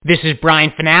This is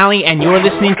Brian Finale, and you're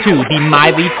listening to the My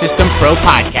Lead System Pro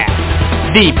podcast,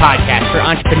 the podcast for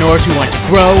entrepreneurs who want to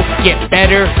grow, get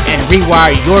better, and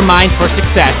rewire your mind for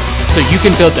success so you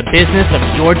can build the business of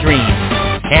your dreams.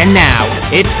 And now,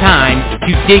 it's time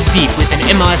to dig deep with an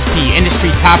MLSP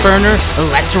industry top earner.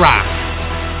 Let's rock.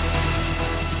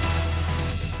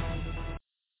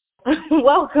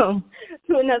 Welcome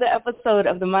to another episode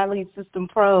of the My Lead System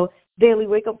Pro Daily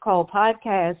Wake Up Call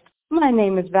podcast. My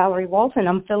name is Valerie Walton.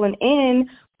 I'm filling in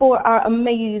for our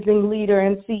amazing leader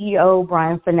and CEO,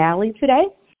 Brian Finale, today.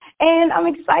 And I'm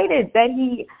excited that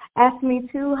he asked me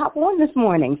to hop on this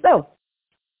morning. So,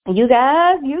 you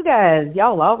guys,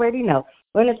 y'all already know.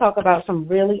 We're going to talk about some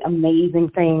really amazing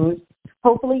things.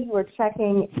 Hopefully you are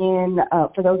checking in,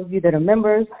 for those of you that are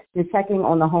members, you're checking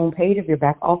on the home page of your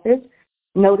back office,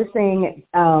 noticing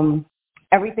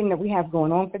everything that we have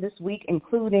going on for this week,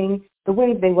 including the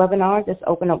Wednesday webinar that's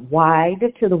open up wide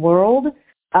to the world,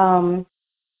 and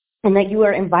that you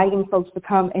are inviting folks to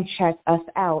come and check us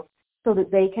out so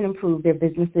that they can improve their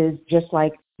businesses just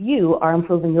like you are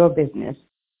improving your business.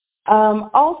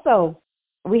 Also,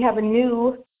 we have a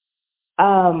new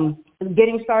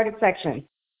getting started section.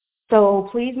 So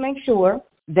please make sure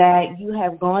that you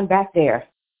have gone back there.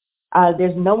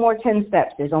 There's no more 10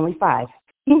 steps. There's only 5.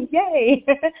 Yay!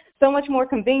 So much more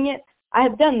convenient. I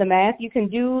have done the math. You can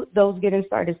do those getting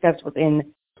started steps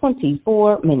within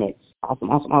 24 minutes.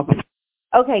 Awesome.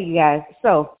 Okay, you guys.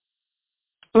 So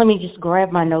let me just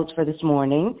grab my notes for this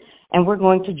morning, and we're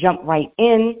going to jump right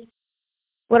in.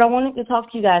 What I wanted to talk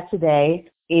to you guys today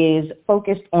is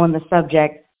focused on the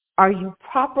subject, are you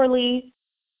properly,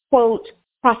 quote,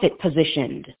 profit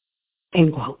positioned,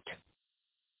 end quote?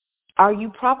 Are you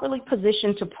properly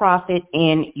positioned to profit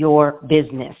in your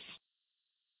business?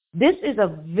 This is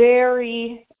a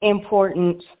very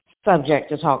important subject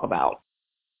to talk about,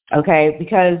 okay?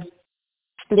 Because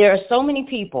there are so many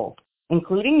people,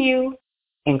 including you,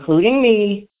 including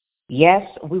me, yes,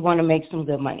 we want to make some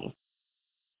good money,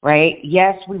 right?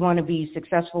 Yes, we want to be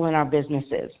successful in our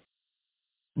businesses.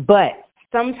 But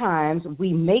sometimes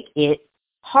we make it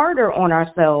harder on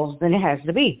ourselves than it has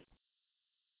to be.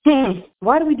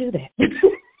 Why do we do that?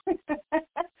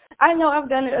 I know I've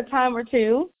done it a time or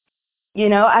two. You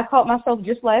know, I caught myself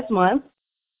just last month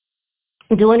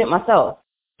doing it myself.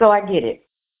 So I get it,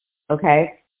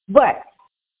 okay? But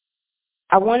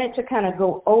I wanted to kind of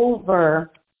go over,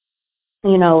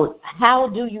 you know, how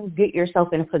do you get yourself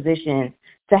in a position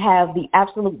to have the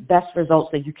absolute best results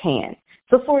that you can?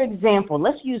 So, for example,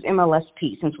 let's use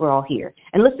MLSP since we're all here.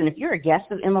 And listen, if you're a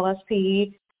guest of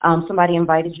MLSP, somebody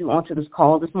invited you onto this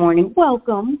call this morning,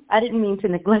 welcome. I didn't mean to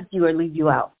neglect you or leave you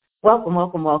out. Welcome.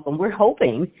 We're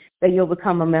hoping that you'll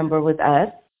become a member with us.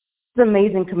 It's an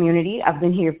amazing community. I've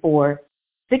been here for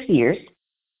 6 years.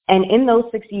 And in those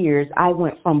 6 years, I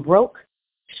went from broke,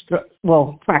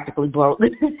 practically broke,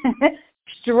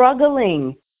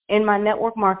 struggling in my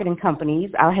network marketing companies.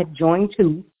 I had joined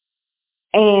 2.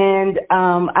 And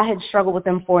I had struggled with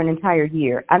them for an entire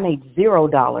year. I made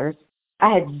 $0. I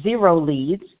had 0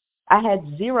 leads. I had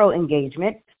 0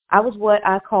 engagement. I was what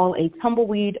I call a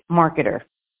tumbleweed marketer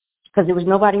because there was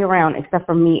nobody around except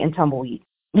for me and tumbleweed.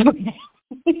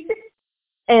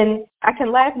 And I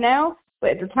can laugh now, but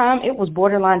at the time it was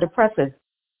borderline depressive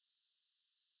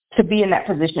to be in that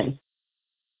position.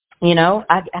 You know,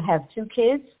 I have 2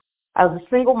 kids. I was a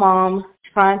single mom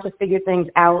trying to figure things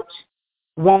out,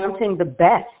 wanting the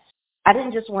best. I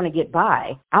didn't just want to get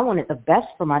by. I wanted the best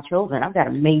for my children. I've got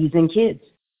amazing kids,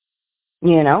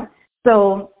 you know.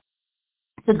 So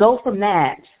to go from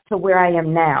that to where I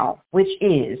am now, which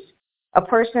is a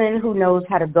person who knows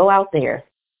how to go out there,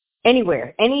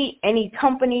 anywhere, any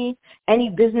company, any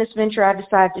business venture I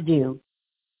decide to do,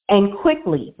 and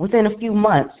quickly, within a few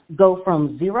months, go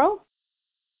from 0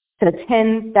 to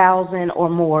 $10,000 or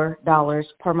more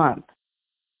per month.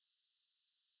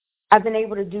 I've been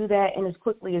able to do that in as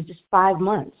quickly as just 5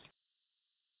 months.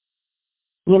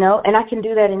 You know, and I can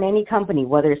do that in any company,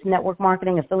 whether it's network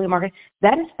marketing, affiliate marketing.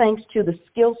 That is thanks to the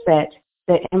skill set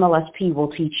that MLSP will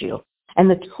teach you and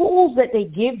the tools that they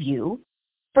give you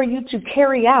for you to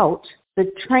carry out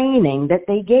the training that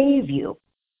they gave you.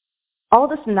 All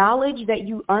this knowledge that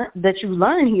you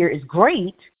learn here is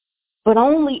great, but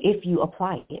only if you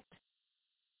apply it.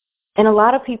 And a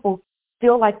lot of people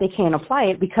feel like they can't apply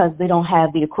it because they don't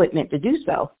have the equipment to do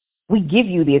so. We give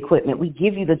you the equipment. We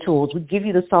give you the tools. We give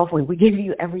you the software. We give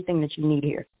you everything that you need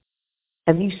here.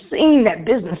 Have you seen that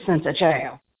business center,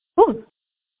 child?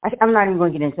 I'm not even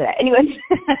going to get into that. Anyway,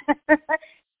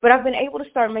 but I've been able to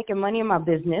start making money in my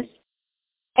business.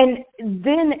 And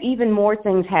then even more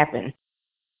things happen.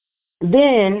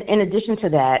 Then, in addition to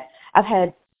that, I've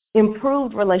had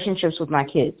improved relationships with my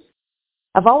kids.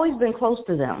 I've always been close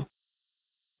to them.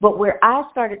 But where I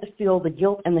started to feel the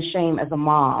guilt and the shame as a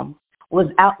mom was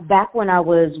out back when I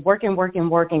was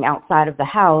working outside of the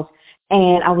house,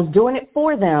 and I was doing it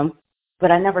for them,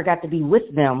 but I never got to be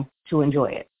with them to enjoy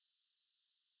it.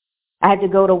 I had to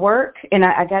go to work, and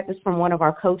I got this from one of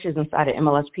our coaches inside of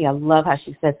MLSP. I love how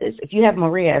she said this. If you have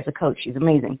Maria as a coach, she's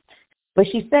amazing. But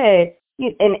she said,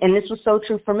 and this was so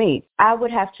true for me, I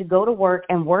would have to go to work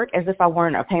and work as if I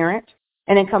weren't a parent,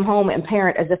 and then come home and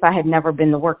parent as if I had never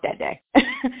been to work that day.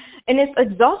 And it's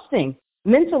exhausting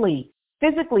mentally,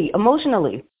 physically,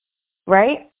 emotionally,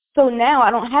 right? So now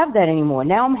I don't have that anymore.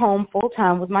 Now I'm home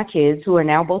full-time with my kids, who are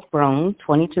now both grown,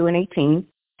 22 and 18,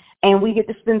 and we get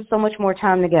to spend so much more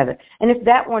time together. And if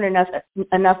that weren't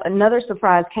enough, another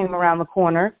surprise came around the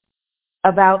corner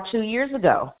about 2 years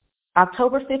ago.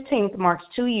 October 15th marks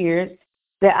 2 years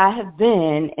that I have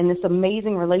been in this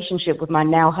amazing relationship with my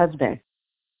now husband.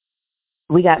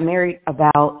 We got married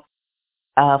about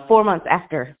 4 months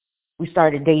after we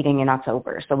started dating in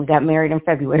October. So we got married in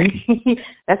February.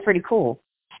 That's pretty cool.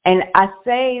 And I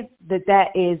say that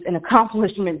is an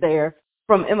accomplishment there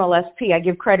from MLSP. I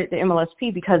give credit to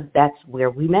MLSP because that's where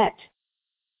we met.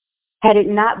 Had it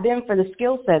not been for the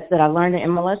skill sets that I learned at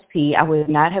MLSP, I would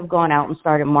not have gone out and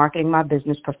started marketing my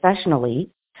business professionally,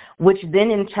 which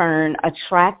then in turn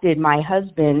attracted my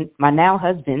husband, my now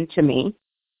husband, to me,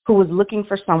 who was looking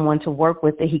for someone to work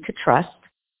with that he could trust,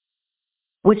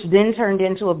 which then turned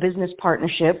into a business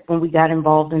partnership when we got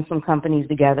involved in some companies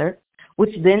together,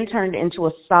 which then turned into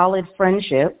a solid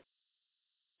friendship.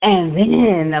 And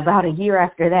then about a year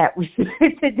after that, we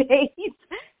started to date.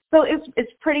 So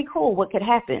it's pretty cool what could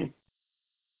happen.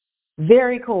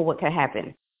 Very cool what could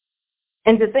happen.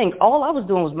 And to think, all I was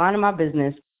doing was minding my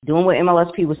business, doing what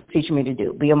MLSP was teaching me to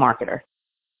do, be a marketer.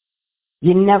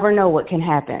 You never know what can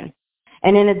happen.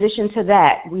 And in addition to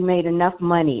that, we made enough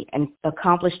money and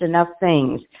accomplished enough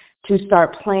things to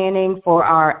start planning for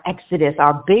our exodus,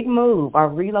 our big move, our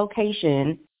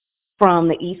relocation from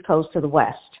the East Coast to the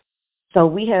West. So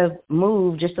we have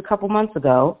moved just a couple months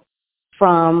ago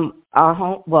from our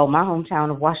home, well, my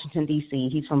hometown of Washington, D.C.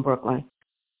 He's from Brooklyn.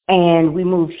 And we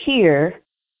moved here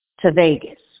to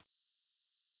Vegas.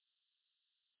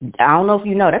 I don't know if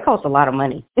you know, that costs a lot of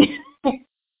money.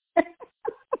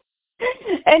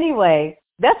 Anyway,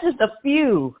 that's just a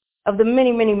few of the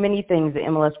many, many, many things that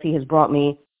MLSP has brought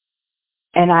me,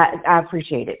 and I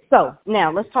appreciate it. So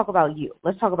now let's talk about you.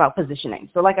 Let's talk about positioning.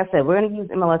 So like I said, we're going to use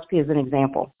MLSP as an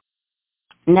example.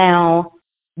 Now,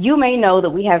 you may know that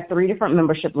we have 3 different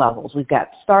membership levels. We've got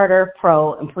starter,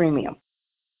 pro, and premium.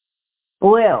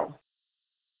 Well,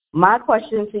 my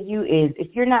question to you is,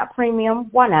 if you're not premium,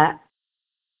 why not?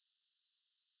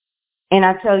 And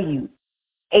I tell you,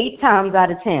 8 times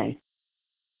out of 10,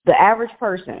 the average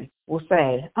person will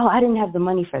say, oh, I didn't have the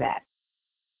money for that.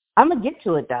 I'm going to get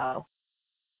to it, though,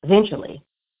 eventually.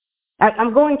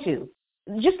 I'm going to.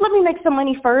 Just let me make some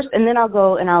money first, and then I'll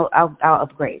go and I'll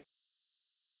upgrade.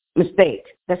 Mistake.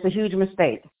 That's a huge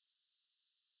mistake.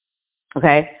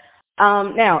 Okay?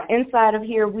 Now, inside of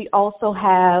here, we also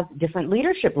have different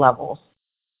leadership levels.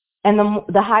 And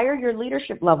the higher your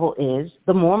leadership level is,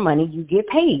 the more money you get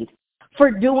paid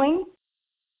for doing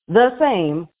the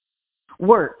same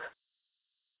work.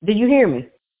 Do you hear me?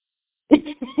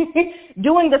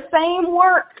 Doing the same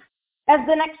work as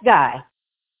the next guy.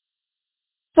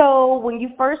 So when you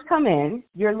first come in,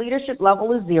 your leadership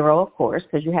level is 0, of course,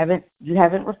 because you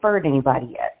haven't referred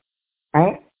anybody yet,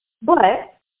 right?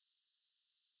 But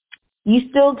you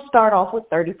still start off with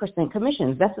 30%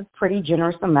 commissions. That's a pretty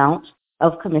generous amount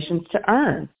of commissions to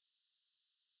earn.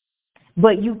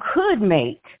 But you could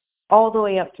make all the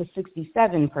way up to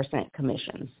 67%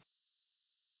 commissions.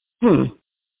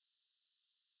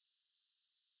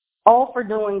 All for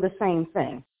doing the same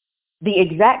thing, the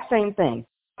exact same thing,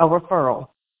 a referral,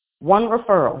 one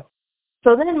referral.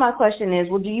 So then my question is,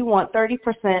 well, do you want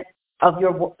 30% of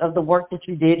the work that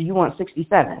you did? You want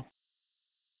 67?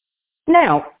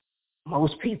 Now,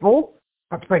 most people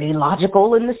are pretty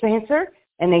logical in this answer,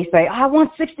 and they say, I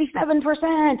want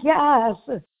 67%, yes.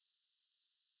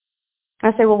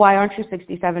 I say, well, why aren't you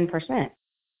 67%?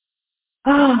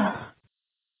 Oh,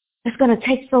 it's going to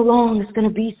take so long. It's going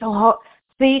to be so hard.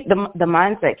 See, the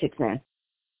mindset kicks in,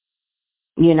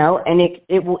 and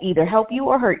it will either help you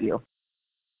or hurt you.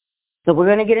 So we're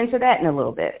going to get into that in a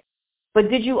little bit. But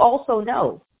did you also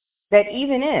know that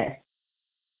even if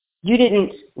you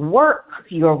didn't work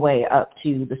your way up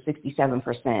to the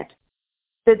 67%,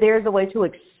 that there's a way to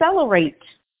accelerate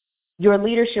your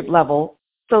leadership level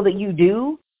so that you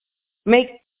do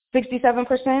make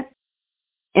 67%?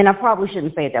 And I probably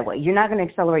shouldn't say it that way. You're not going to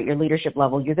accelerate your leadership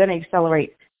level. You're going to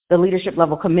accelerate the leadership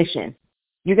level commission.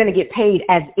 You're going to get paid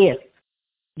as if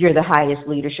you're the highest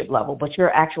leadership level, but your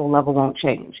actual level won't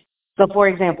change. So, for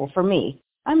example, for me,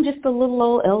 I'm just a little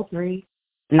old L3,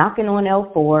 knocking on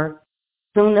L4,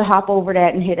 soon to hop over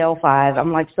that and hit L5.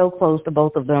 I'm like so close to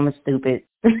both of them. It's stupid.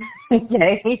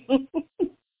 Okay.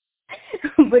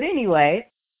 But anyway,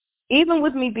 even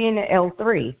with me being an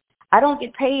L3, I don't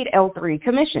get paid L3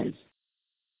 commissions.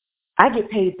 I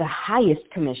get paid the highest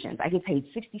commissions. I get paid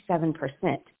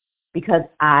 67% because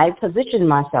I position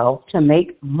myself to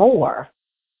make more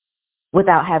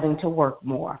without having to work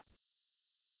more.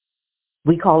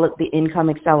 We call it the income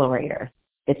accelerator.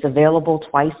 It's available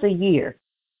twice a year.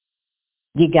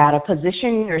 You got to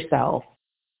position yourself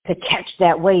to catch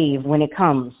that wave when it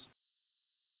comes.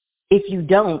 If you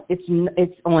don't,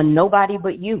 it's on nobody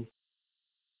but you.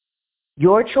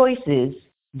 Your choices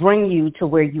bring you to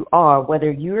where you are, whether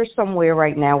you're somewhere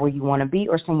right now where you want to be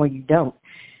or somewhere you don't.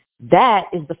 That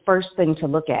is the first thing to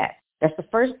look at. That's the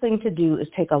first thing to do is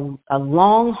take a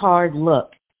long, hard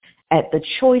look at the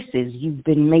choices you've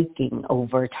been making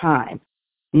over time.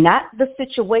 Not the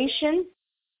situation,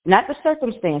 not the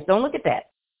circumstance. Don't look at that.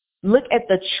 Look at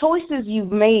the choices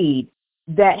you've made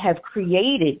that have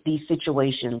created these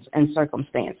situations and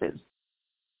circumstances.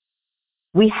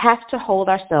 We have to hold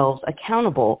ourselves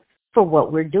accountable for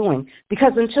what we're doing,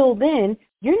 because until then,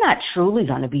 you're not truly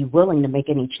going to be willing to make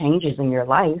any changes in your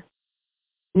life,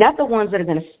 not the ones that are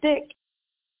going to stick.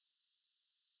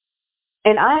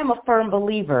 And I am a firm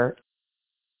believer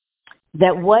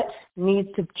that what needs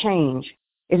to change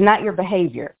is not your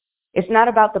behavior. It's not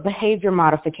about the behavior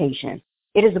modification.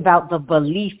 It is about the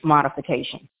belief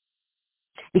modification,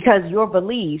 because your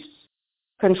beliefs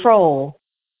control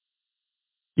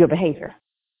your behavior.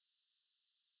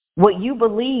 What you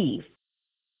believe,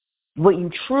 what you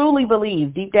truly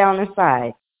believe deep down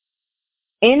inside,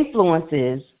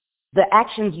 influences the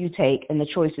actions you take and the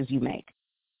choices you make.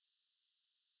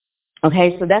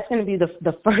 Okay, so that's going to be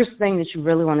the first thing that you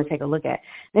really want to take a look at.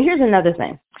 Now, here's another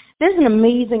thing. There's an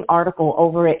amazing article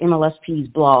over at MLSP's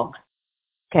blog.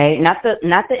 Okay, not the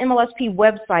MLSP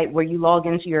website where you log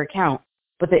into your account,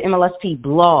 but the MLSP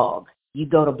blog. You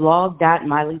go to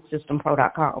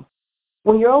blog.myleadsystempro.com.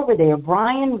 When you're over there,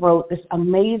 Brian wrote this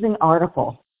amazing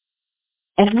article,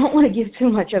 and I don't want to give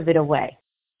too much of it away,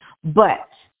 but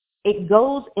it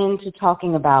goes into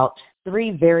talking about 3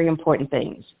 very important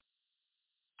things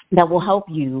that will help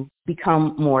you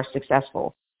become more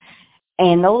successful.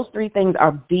 And those 3 things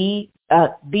are be,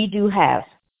 do, have.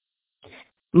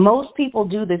 Most people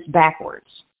do this backwards.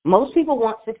 Most people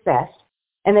want success,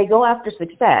 and they go after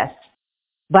success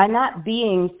by not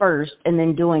being first and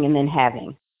then doing and then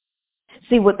having.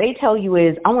 See, what they tell you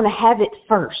is, I want to have it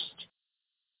first.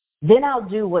 Then I'll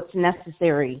do what's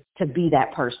necessary to be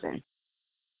that person.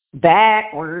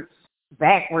 Backwards,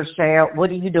 child. What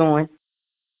are you doing?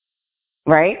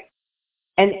 Right?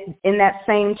 And in that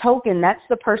same token, that's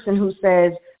the person who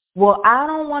says, well, I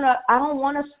don't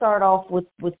want to start off with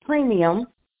premium,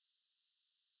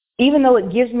 even though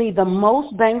it gives me the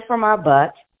most bang for my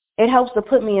buck. It helps to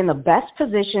put me in the best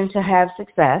position to have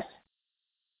success.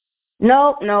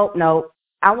 No.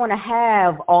 I want to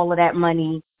have all of that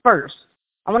money first.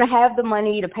 I want to have the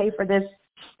money to pay for this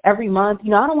every month. I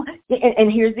don't want,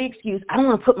 and here's the excuse. I don't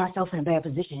want to put myself in a bad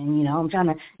position. I'm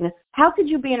trying to, how could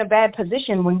you be in a bad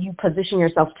position when you position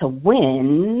yourself to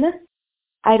win?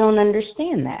 I don't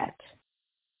understand that.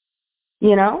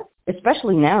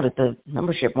 Especially now that the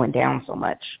membership went down so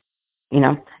much,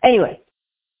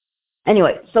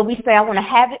 Anyway, so we say, I want to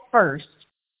have it first,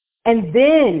 and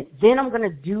then I'm going to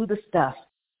do the stuff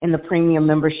in the premium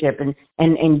membership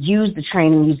and use the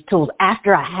training, use the tools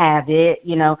after I have it,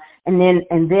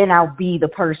 and then I'll be the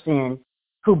person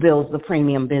who builds the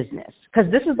premium business. Because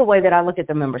this is the way that I look at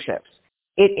the memberships.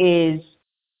 It is,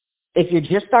 if you're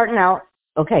just starting out,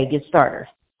 okay, get started.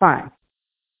 Fine.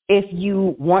 If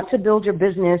you want to build your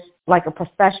business like a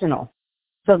professional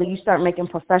so that you start making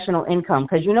professional income,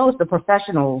 because it's the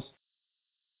professionals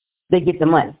that get the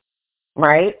money,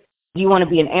 right? Do you want to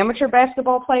be an amateur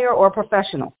basketball player or a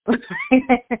professional?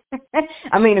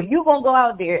 I mean, if you're going to go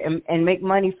out there and make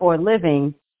money for a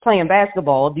living playing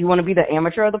basketball, do you want to be the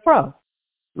amateur or the pro?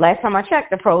 Last time I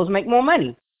checked, the pros make more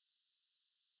money,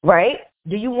 right?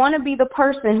 Do you want to be the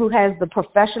person who has the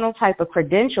professional type of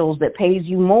credentials that pays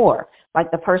you more, like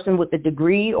the person with the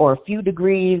degree or a few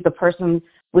degrees, the person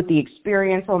with the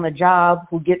experience on the job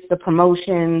who gets the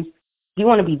promotions? Do you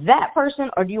want to be that person,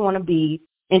 or do you want to be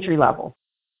entry level,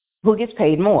 who gets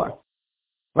paid more,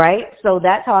 right? So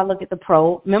that's how I look at the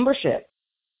pro membership.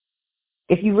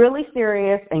 If you're really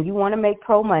serious and you want to make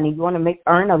pro money, you want to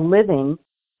earn a living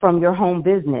from your home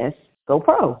business, go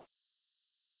pro.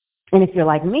 And if you're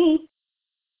like me,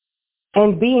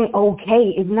 and being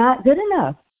okay is not good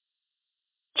enough,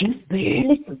 just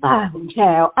barely surviving,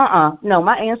 child. No,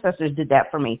 my ancestors did that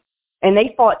for me. And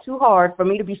they fought too hard for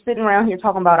me to be sitting around here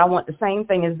talking about I want the same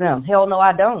thing as them. Hell no,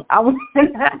 I don't. I want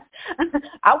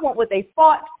what they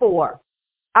fought for.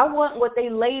 I want what they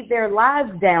laid their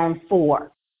lives down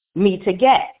for me to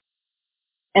get.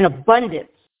 An abundance.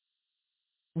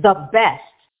 The best.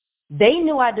 They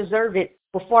knew I deserved it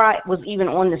before I was even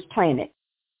on this planet.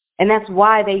 And that's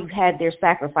why they had their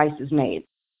sacrifices made.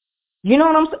 You know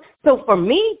what I'm saying? So for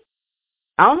me,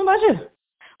 I don't know about you,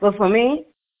 but for me,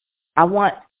 I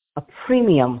want a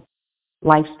premium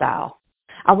lifestyle.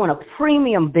 I want a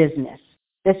premium business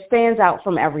that stands out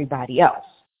from everybody else.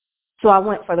 So I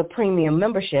went for the premium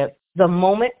membership the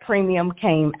moment premium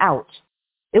came out.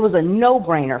 It was a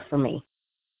no-brainer for me.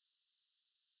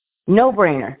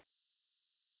 No-brainer.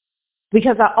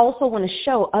 Because I also want to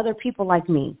show other people like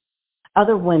me,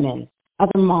 other women,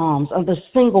 other moms, other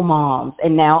single moms,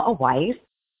 and now a wife,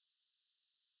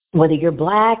 whether you're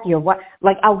black, you're white.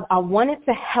 Like I wanted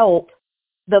to help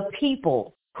the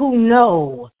people who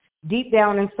know deep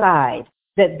down inside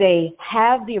that they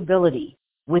have the ability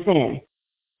within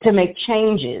to make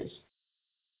changes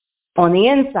on the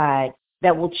inside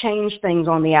that will change things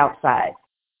on the outside,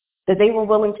 that they were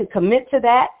willing to commit to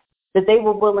that they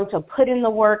were willing to put in the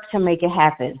work to make it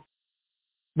happen.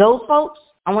 Those folks,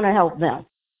 I want to help them.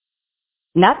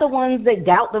 Not the ones that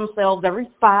doubt themselves every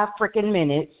 5 freaking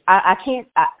minutes. I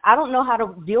don't know how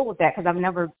to deal with that because I've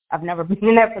never been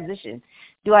in that position.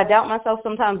 Do I doubt myself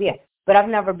sometimes? Yeah. But I've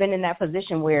never been in that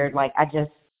position where like I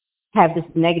just have this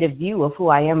negative view of who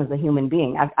I am as a human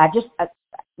being. I'm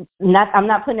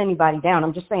not putting anybody down.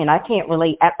 I'm just saying I can't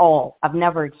relate at all. I've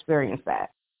never experienced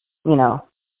that, you know.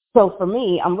 So for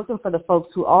me, I'm looking for the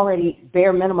folks who already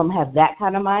bare minimum have that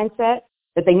kind of mindset,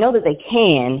 that they know that they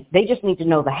can. They just need to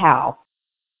know the how.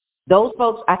 Those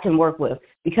folks I can work with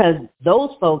because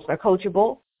those folks are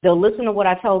coachable. They'll listen to what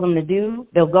I tell them to do.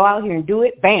 They'll go out here and do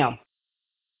it. Bam.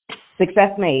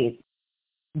 Success made.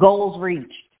 Goals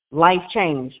reached. Life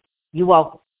changed. You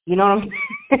welcome. You know what I'm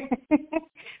saying?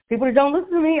 People that don't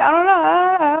listen to me, I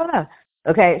don't know.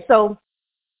 Okay, so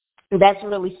that's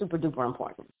really super duper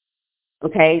important.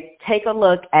 Okay, take a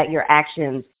look at your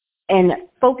actions and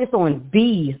focus on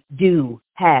be, do,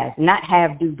 have, not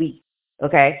have, do, be.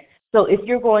 Okay, so if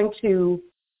you're going to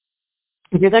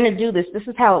do this, this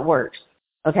is how it works.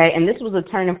 Okay, and this was a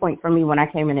turning point for me when I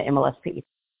came into MLSP.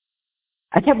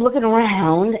 I kept looking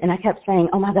around and I kept saying,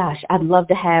 oh my gosh, I'd love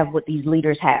to have what these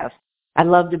leaders have. I'd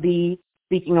love to be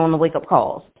speaking on the wake-up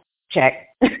calls. Check.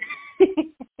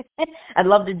 I'd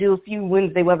love to do a few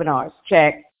Wednesday webinars.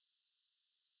 Check.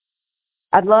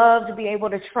 I'd love to be able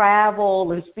to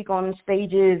travel and speak on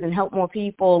stages and help more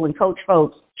people and coach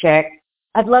folks. Check.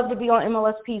 I'd love to be on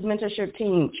MLSP's mentorship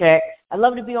team. Check. I'd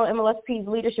love to be on MLSP's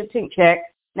leadership team. Check.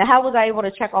 Now, how was I able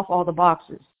to check off all the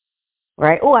boxes?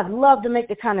 Right? Oh, I'd love to make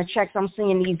the kind of checks I'm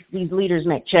seeing these leaders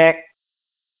make. Check.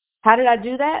 How did I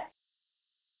do that?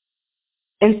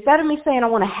 Instead of me saying I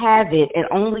want to have it and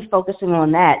only focusing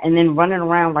on that and then running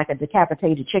around like a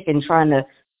decapitated chicken trying to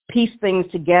piece things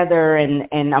together and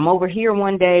I'm over here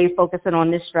one day focusing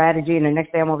on this strategy and the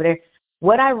next day I'm over there,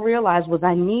 what I realized was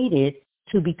I needed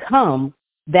to become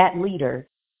that leader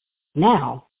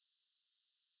now.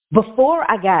 Before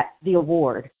I got the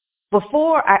award,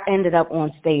 before I ended up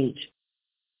on stage,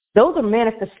 those are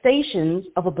manifestations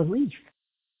of a belief.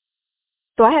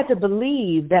 So I had to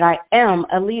believe that I am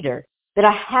a leader, that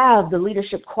I have the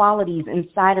leadership qualities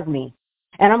inside of me,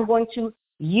 and I'm going to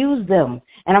use them,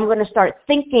 and I'm going to start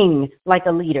thinking like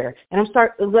a leader, and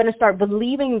I'm going to start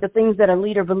believing the things that a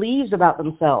leader believes about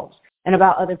themselves and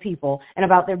about other people and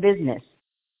about their business.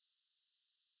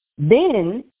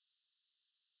 Then,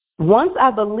 once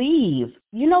I believe,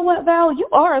 you know what, Val, you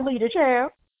are a leader,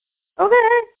 child. Okay?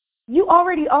 You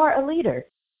already are a leader.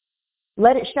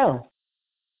 Let it show.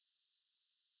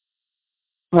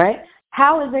 Right?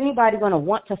 How is anybody going to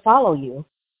want to follow you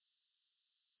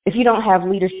if you don't have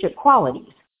leadership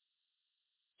qualities?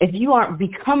 If you aren't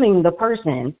becoming the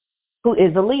person who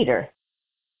is a leader,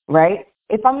 right?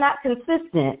 If I'm not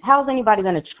consistent, how is anybody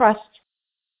going to trust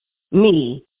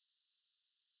me?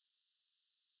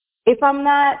 If I'm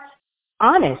not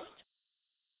honest,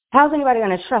 how's anybody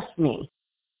going to trust me?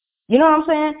 You know what I'm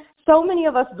saying? So many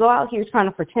of us go out here trying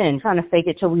to pretend, trying to fake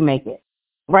it till we make it,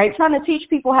 right? Trying to teach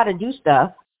people how to do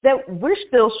stuff that we're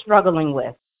still struggling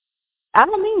with. I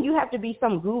don't mean you have to be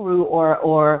some guru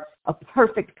or a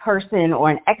perfect person or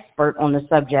an expert on the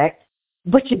subject.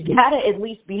 but you got to at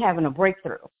least be having a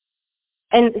breakthrough.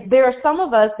 And there are some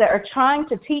of us that are trying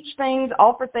to teach things,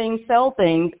 offer things, sell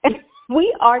things, and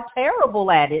we are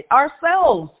terrible at it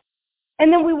ourselves.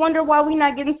 And then we wonder why we're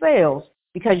not getting sales.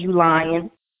 Because you lying.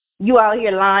 You out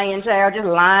here lying, child, just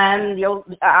lying,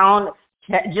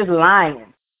 just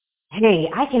lying. Hey,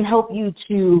 I can help you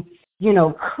to,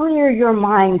 clear your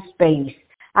mind space.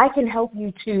 I can help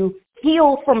you to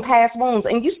heal from past wounds.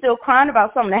 And you still crying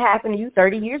about something that happened to you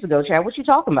 30 years ago, child. What you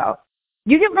talking about?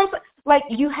 You get what I'm saying? Like,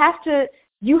 you have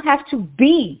to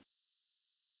be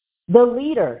the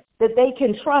leader that they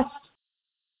can trust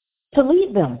to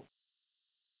lead them.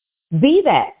 Be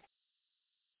that.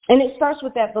 And it starts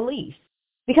with that belief.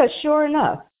 Because sure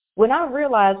enough, when I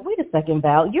realized, wait a second,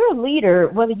 Val, you're a leader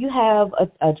whether you have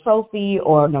a trophy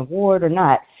or an award or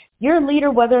not. You're a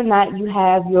leader whether or not you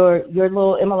have your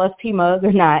little MLSP mug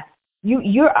or not.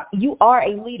 You are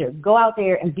a leader. Go out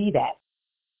there and be that.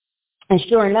 And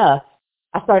sure enough,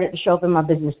 I started to show up in my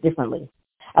business differently.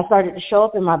 I started to show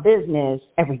up in my business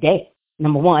every day,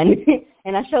 number one.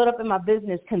 And I showed up in my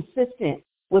business consistent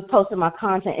with posting my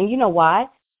content. And you know why?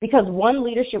 Because one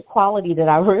leadership quality that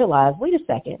I realized, wait a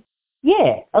second,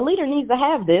 yeah, a leader needs to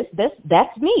have this.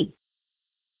 That's me.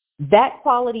 That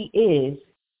quality is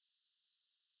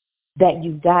that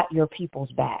you got your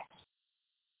people's backs.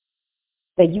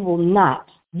 That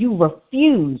you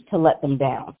refuse to let them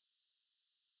down.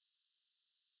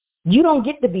 You don't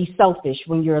get to be selfish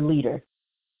when you're a leader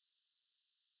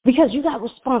because you got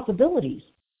responsibilities.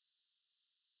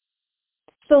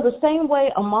 So the same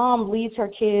way a mom leads her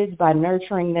kids by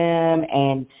nurturing them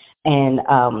and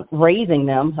raising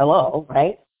them,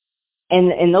 right?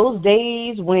 And in those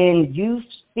days when you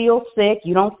feel sick,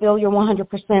 you don't feel you're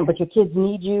 100%, but your kids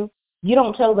need you, you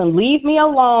don't tell them, leave me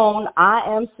alone, I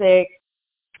am sick,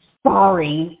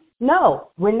 sorry. No,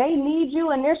 when they need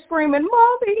you and they're screaming,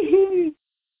 Mommy,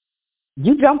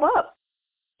 you jump up,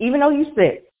 even though you're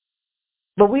sick.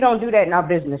 But we don't do that in our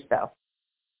business, though.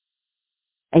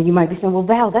 And you might be saying, well,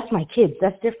 Val, that's my kids.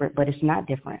 That's different, but it's not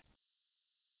different.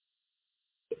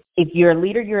 If you're a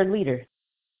leader, you're a leader.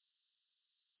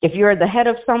 If you're the head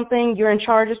of something, you're in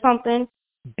charge of something,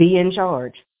 be in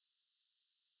charge.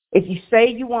 If you say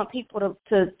you want people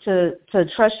to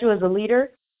trust you as a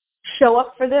leader, show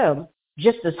up for them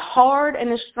just as hard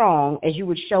and as strong as you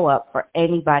would show up for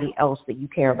anybody else that you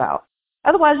care about.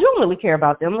 Otherwise, you don't really care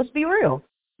about them. Let's be real.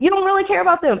 You don't really care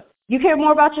about them. You care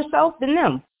more about yourself than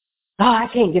them. Oh, I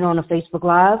can't get on a Facebook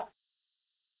Live.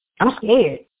 I'm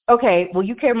scared. Okay, well,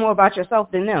 you care more about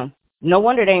yourself than them. No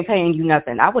wonder they ain't paying you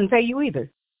nothing. I wouldn't pay you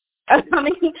either.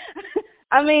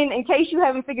 I mean, in case you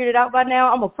haven't figured it out by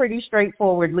now, I'm a pretty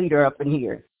straightforward leader up in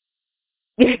here.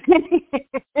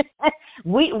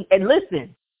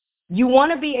 Listen, you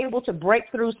want to be able to break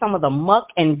through some of the muck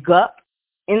and guck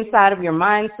inside of your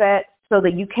mindset so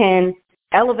that you can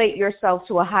elevate yourself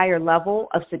to a higher level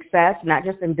of success, not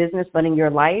just in business, but in your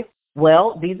life.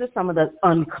 Well, these are some of the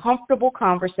uncomfortable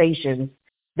conversations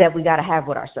that we got to have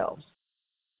with ourselves.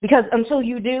 Because until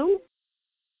you do,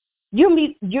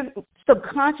 you're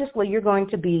subconsciously you're going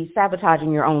to be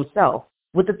sabotaging your own self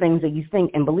with the things that you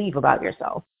think and believe about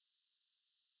yourself.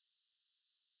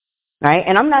 Right?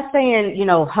 And I'm not saying,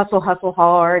 hustle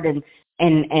hard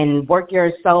and work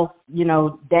yourself,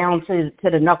 down to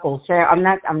the knuckles. I'm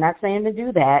not saying to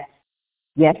do that.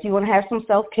 Yes, you want to have some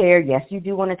self-care. Yes, you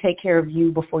do want to take care of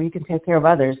you before you can take care of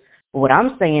others. But what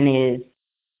I'm saying is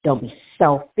don't be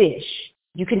selfish.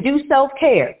 You can do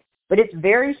self-care, but it's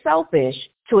very selfish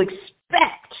to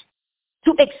expect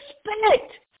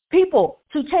people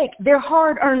to take their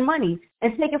hard-earned money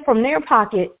and take it from their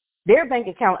pocket, their bank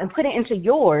account, and put it into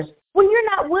yours when you're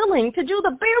not willing to do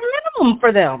the bare minimum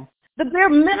for them. The bare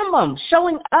minimum,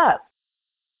 showing up.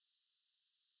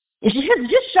 It's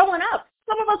just showing up.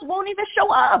 Some of us won't even show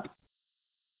up.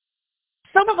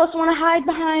 Some of us want to hide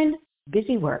behind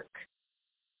busy work.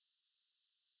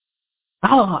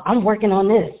 Oh, I'm working on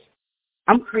this.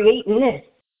 I'm creating this.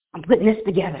 I'm putting this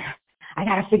together. I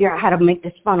got to figure out how to make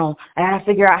this funnel. I got to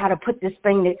figure out how to put this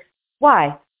thing.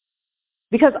 Why?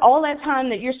 Because all that time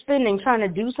that you're spending trying to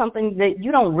do something that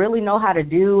you don't really know how to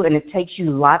do, and it takes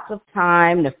you lots of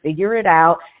time to figure it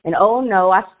out, and oh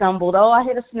no, I stumbled, oh, I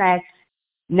hit a snag,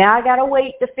 now I got to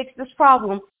wait to fix this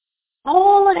problem.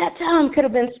 All of that time could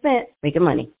have been spent making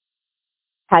money.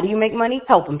 How do you make money?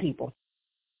 Helping people.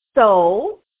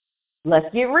 So let's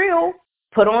get real.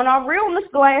 Put on our realness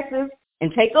glasses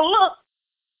and take a look.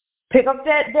 Pick up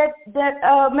that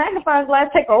magnifying glass,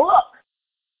 take a look.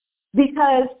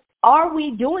 Because are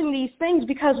we doing these things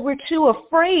because we're too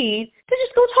afraid to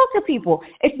just go talk to people?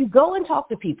 If you go and talk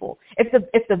to people, if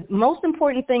the most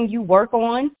important thing you work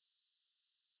on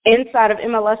inside of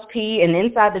MLSP and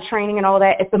inside the training and all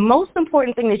that, if the most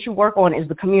important thing that you work on is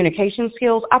the communication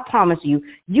skills, I promise you,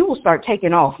 you will start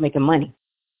taking off making money.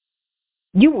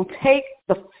 You will take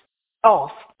the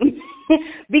off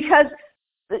because,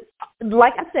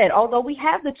 like I said, although we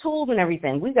have the tools and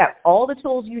everything, we've got all the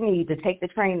tools you need to take the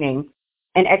training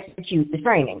and execute the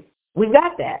training. We've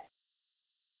got that.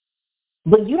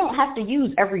 But you don't have to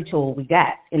use every tool we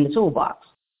got in the toolbox.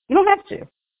 You don't have to.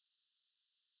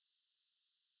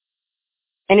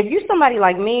 And if you're somebody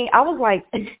like me, I was like,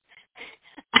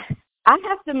 I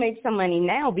have to make some money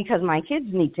now because my kids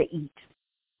need to eat.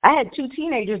 I had 2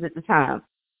 teenagers at the time.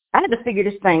 I had to figure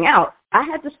this thing out. I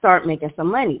had to start making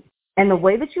some money. And the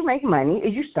way that you make money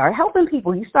is you start helping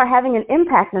people. You start having an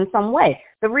impact in some way.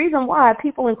 The reason why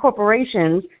people in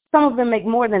corporations, some of them make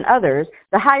more than others,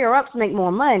 the higher ups make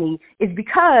more money, is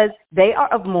because they are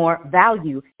of more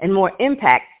value and more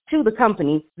impact to the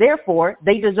company. Therefore,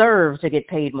 they deserve to get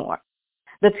paid more.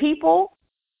 The people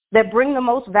that bring the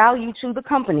most value to the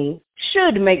company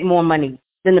should make more money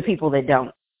than the people that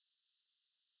don't.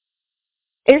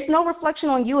 It's no reflection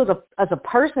on you as a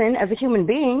person, as a human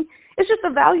being. It's just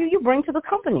the value you bring to the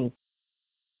company.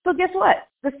 So guess what?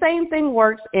 The same thing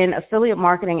works in affiliate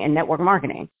marketing and network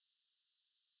marketing,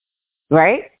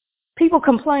 right? People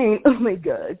complain, oh my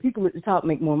God, people at the top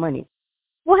make more money.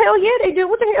 Well, hell yeah, they do.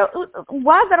 What the hell?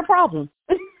 Why is that a problem?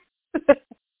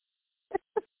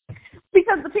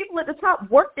 Because the people at the top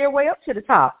work their way up to the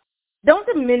top. Don't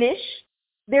diminish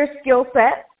their skill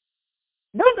set.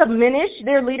 Don't diminish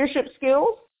their leadership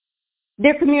skills,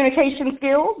 their communication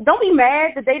skills. Don't be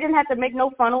mad that they didn't have to make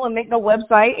no funnel and make no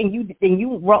website and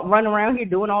you run around here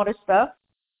doing all this stuff.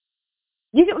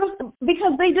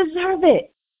 Because they deserve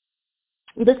it.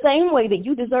 The same way that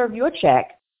you deserve your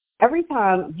check every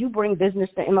time you bring business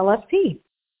to MLSP.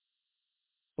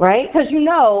 Right? Because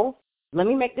let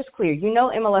me make this clear.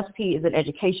 MLSP is an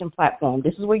education platform.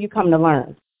 This is where you come to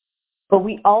learn. But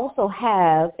we also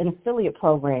have an affiliate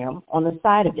program on the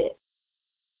side of it.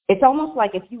 It's almost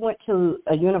like if you went to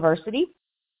a university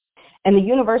and the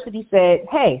university said,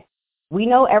 hey, we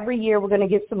know every year we're going to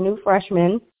get some new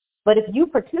freshmen, but if you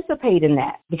participate in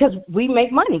that, because we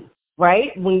make money,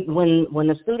 right? When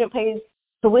the student pays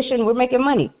tuition, we're making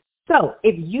money. So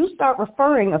if you start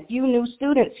referring a few new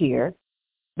students here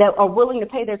that are willing to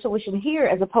pay their tuition here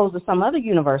as opposed to some other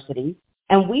university,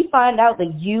 and we find out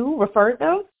that you referred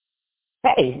them,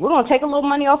 hey, we're going to take a little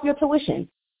money off your tuition.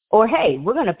 Or, hey,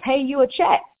 we're going to pay you a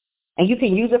check, and you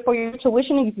can use it for your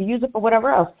tuition and you can use it for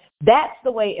whatever else. That's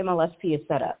the way MLSP is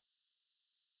set up.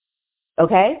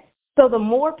 Okay? So the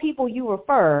more people you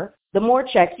refer, the more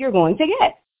checks you're going to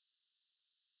get.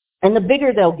 And the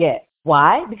bigger they'll get.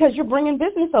 Why? Because you're bringing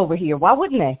business over here. Why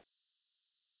wouldn't they?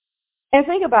 And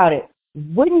think about it.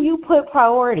 Wouldn't you put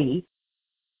priority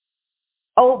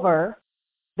over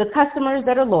the customers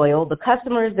that are loyal, the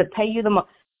customers that pay you the most?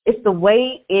 It's the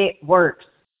way it works.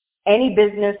 Any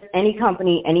business, any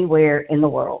company, anywhere in the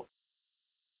world.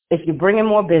 If you bring in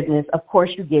more business, of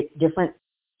course you get different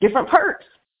perks.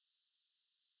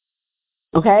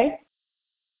 Okay?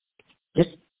 That's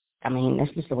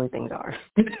just the way things are.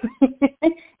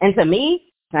 And to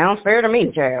me, sounds fair to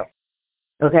me, child.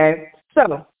 Okay?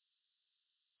 So,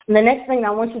 the next thing I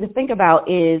want you to think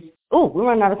about is, we're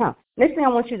running out of time. Next thing I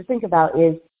want you to think about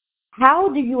is, how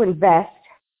do you invest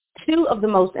 2 of the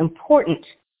most important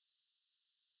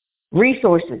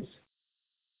resources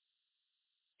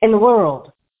in the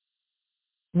world,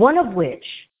 one of which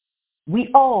we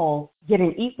all get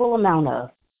an equal amount of?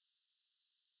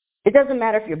 It doesn't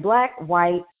matter if you're black,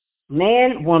 white,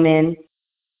 man, woman,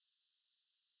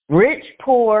 rich,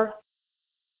 poor,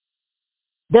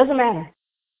 doesn't matter.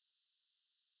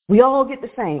 We all get the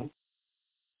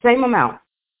same amount.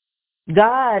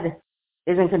 God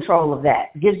is in control of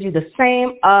that, gives you the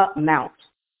same amount,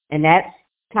 and that's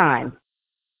time.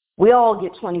 We all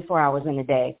get 24 hours in a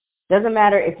day. Doesn't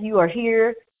matter if you are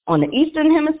here on the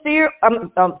Eastern Hemisphere,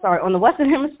 on the Western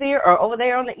Hemisphere, or over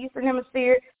there on the Eastern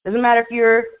Hemisphere. Doesn't matter if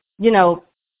you're,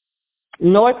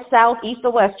 north, south, east,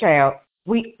 or west, child.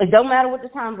 It don't matter what the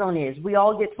time zone is. We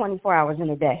all get 24 hours in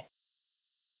a day.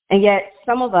 And yet,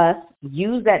 some of us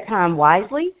use that time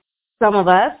wisely. Some of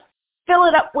us fill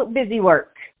it up with busy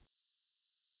work.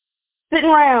 Sitting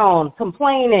around,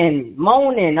 complaining,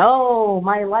 moaning, oh,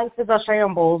 my life is a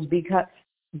shambles because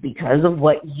of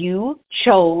what you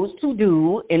chose to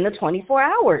do in the 24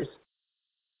 hours.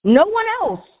 No one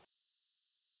else.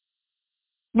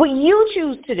 What you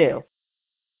choose to do.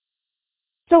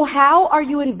 So how are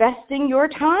you investing your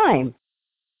time?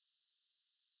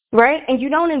 Right? And you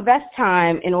don't invest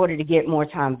time in order to get more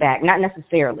time back. Not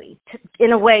necessarily.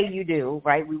 In a way you do,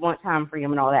 right? We want time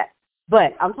freedom and all that.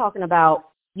 But I'm talking about,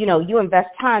 you invest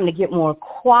time to get more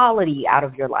quality out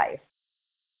of your life,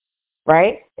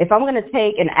 right? If I'm going to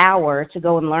take an hour to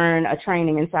go and learn a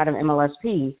training inside of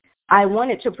MLSP, I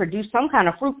want it to produce some kind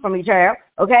of fruit from each other,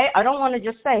 okay? I don't want to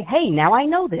just say, hey, now I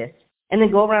know this, and then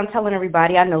go around telling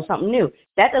everybody I know something new.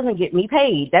 That doesn't get me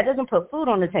paid. That doesn't put food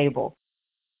on the table,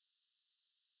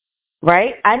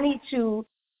 right? I need to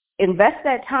invest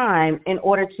that time in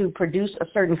order to produce a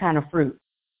certain kind of fruit.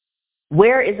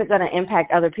 Where is it going to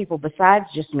impact other people besides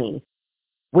just me?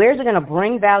 Where is it going to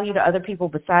bring value to other people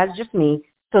besides just me,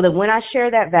 so that when I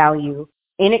share that value,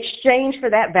 in exchange for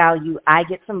that value, I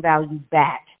get some value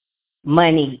back,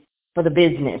 money for the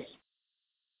business,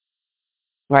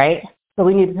 right? So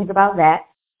we need to think about that.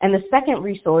 And the second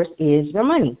resource is your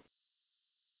money.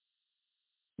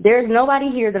 There's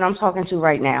nobody here that I'm talking to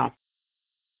right now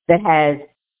that has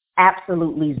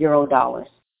absolutely $0.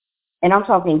 And I'm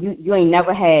talking, you ain't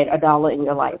never had $1 in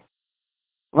your life,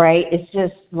 right? It's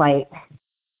just like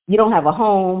you don't have a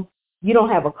home, you don't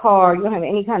have a car, you don't have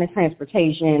any kind of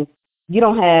transportation, you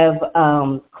don't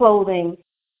have clothing,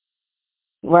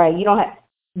 right? You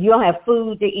don't have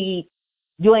food to eat,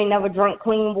 you ain't never drunk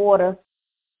clean water,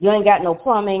 you ain't got no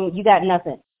plumbing, you got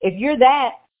nothing. If you're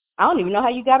that, I don't even know how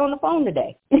you got on the phone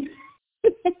today. Where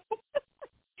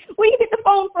you get the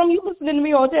phone from? You listening to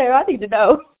me on there? I need to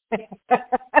know.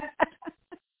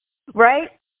 Right?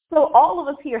 So all of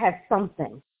us here have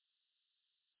something,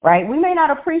 right? We may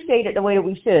not appreciate it the way that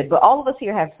we should, but all of us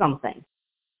here have something.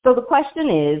 So the question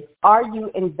is, are you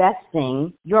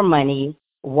investing your money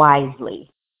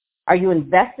wisely? Are you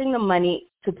investing the money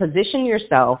to position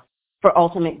yourself for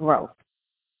ultimate growth?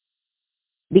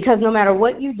 Because no matter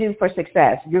what you do for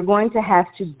success, you're going to have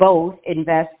to both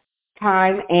invest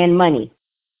time and money.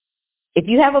 If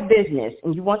you have a business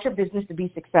and you want your business to be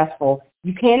successful,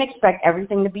 you can't expect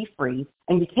everything to be free,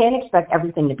 and you can't expect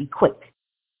everything to be quick.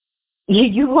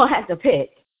 You will have to pick.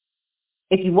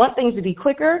 If you want things to be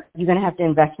quicker, you're going to have to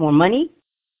invest more money.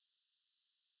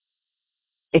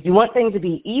 If you want things to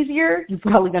be easier, you're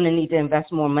probably going to need to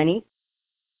invest more money.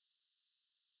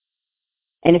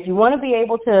 And if you want to be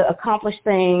able to accomplish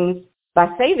things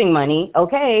by saving money,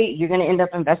 okay, you're going to end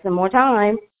up investing more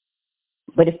time.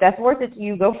 But if that's worth it to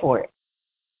you, go for it.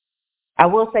 I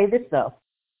will say this, though.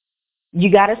 You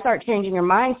got to start changing your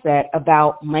mindset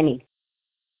about money.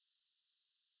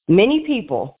 Many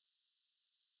people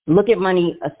look at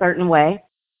money a certain way,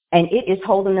 and it is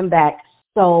holding them back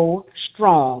so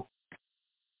strong.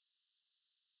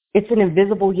 It's an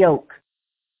invisible yoke.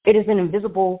 It is an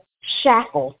invisible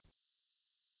shackle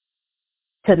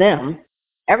to them.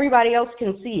 Everybody else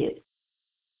can see it.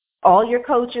 All your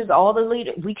coaches, all the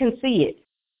leaders, we can see it.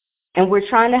 And we're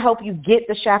trying to help you get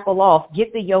the shackle off,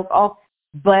 get the yoke off.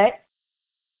 But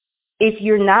if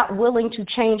you're not willing to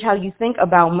change how you think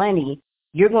about money,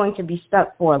 you're going to be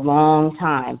stuck for a long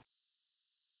time.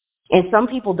 And some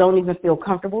people don't even feel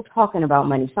comfortable talking about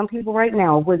money. Some people right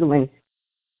now are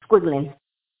squiggling,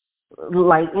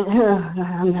 like,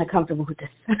 I'm not comfortable with this.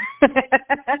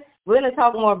 We're going to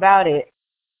talk more about it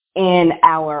in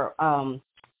our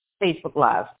Facebook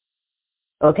Live,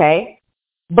 okay?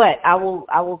 But I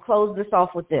will close this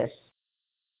off with this.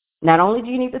 Not only do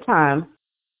you need the time,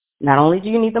 not only do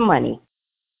you need the money,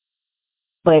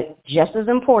 but just as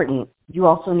important, you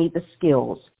also need the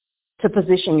skills to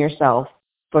position yourself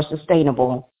for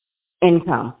sustainable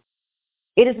income.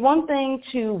 It is one thing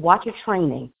to watch a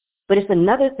training, but it's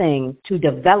another thing to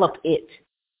develop it,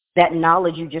 that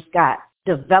knowledge you just got,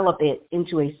 develop it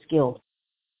into a skill.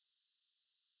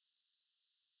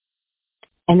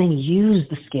 And then use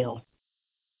the skill.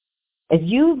 If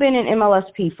you've been in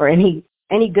MLSP for any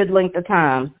good length of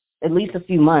time, at least a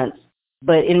few months,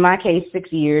 but in my case,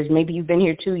 6 years, maybe you've been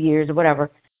here 2 years or whatever,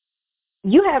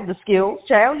 you have the skills,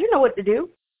 child. You know what to do.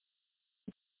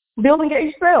 Build and get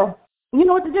your spell. You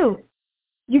know what to do.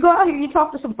 You go out here, you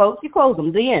talk to some folks, you close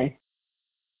them, the end.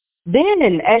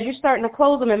 Then, as you're starting to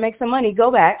close them and make some money,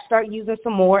 go back, start using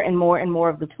some more and more and more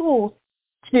of the tools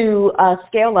to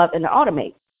scale up and to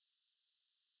automate.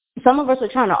 Some of us are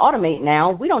trying to automate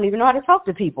now. We don't even know how to talk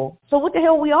to people. So what the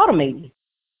hell are we automating?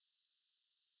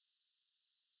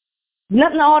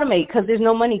 Nothing to automate because there's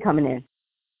no money coming in.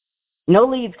 No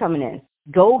leads coming in.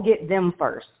 Go get them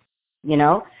first, you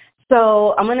know?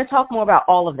 So I'm going to talk more about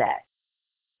all of that.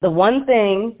 The one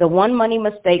money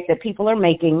mistake that people are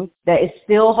making that is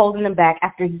still holding them back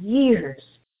after years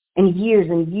and years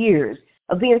and years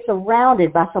of being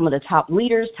surrounded by some of the top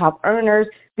leaders, top earners,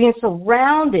 being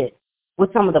surrounded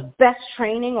with some of the best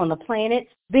training on the planet,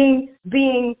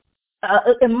 being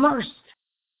immersed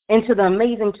into the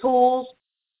amazing tools.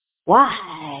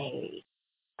 Why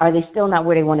are they still not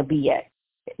where they want to be yet?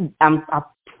 I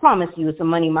promise you it's a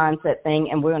money mindset thing,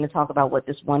 and we're going to talk about what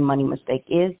this one money mistake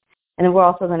is. And then we're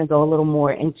also going to go a little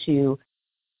more into,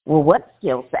 well, what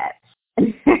skill sets?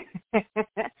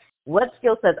 What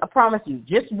skill sets? I promise you,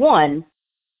 just one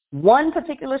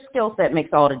particular skill set makes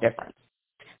all the difference.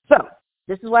 So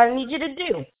this is what I need you to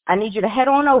do. I need you to head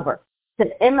on over to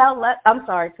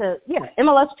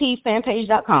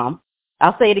MLSPfanpage.com.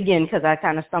 I'll say it again because I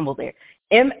kind of stumbled there.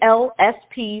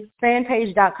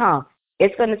 MLSPfanpage.com.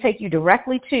 It's going to take you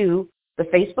directly to the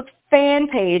Facebook fan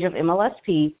page of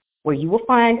MLSP, where you will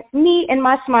find me and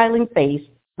my smiling face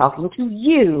talking to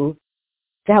you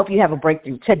to help you have a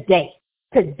breakthrough today,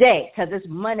 because it's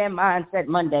Money Mindset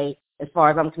Monday as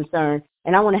far as I'm concerned,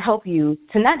 and I want to help you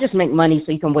to not just make money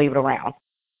so you can wave it around,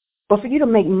 but for you to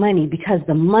make money because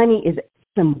the money is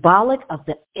symbolic of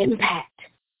the impact.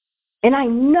 And I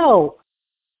know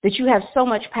that you have so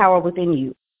much power within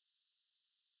you.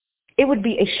 It would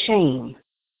be a shame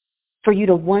for you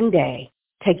to one day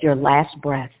take your last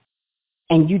breath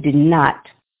and you did not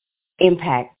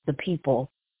impact the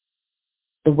people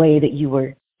the way that you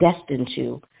were destined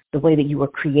to, the way that you were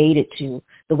created to,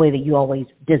 the way that you always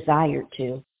desired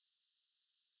to.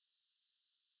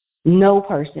 No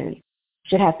person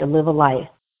should have to live a life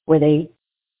where they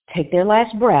take their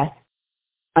last breath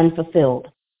unfulfilled.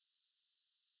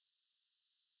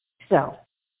 So,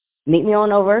 meet me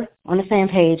on over on the fan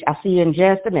page. I'll see you in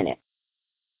just a minute.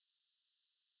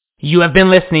 You have been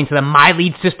listening to the My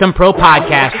Lead System Pro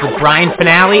podcast with Brian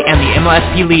Finale and the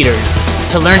MLSP leaders.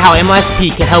 To learn how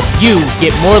MLSP can help you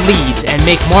get more leads and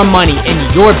make more money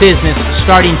in your business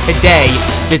starting today,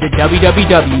 visit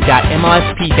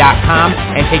www.mlsp.com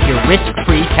and take your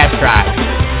risk-free test drive.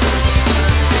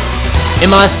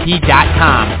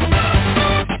 MLSP.com.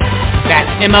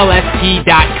 That's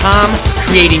MLSP.com,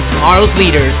 creating tomorrow's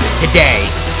leaders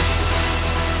today.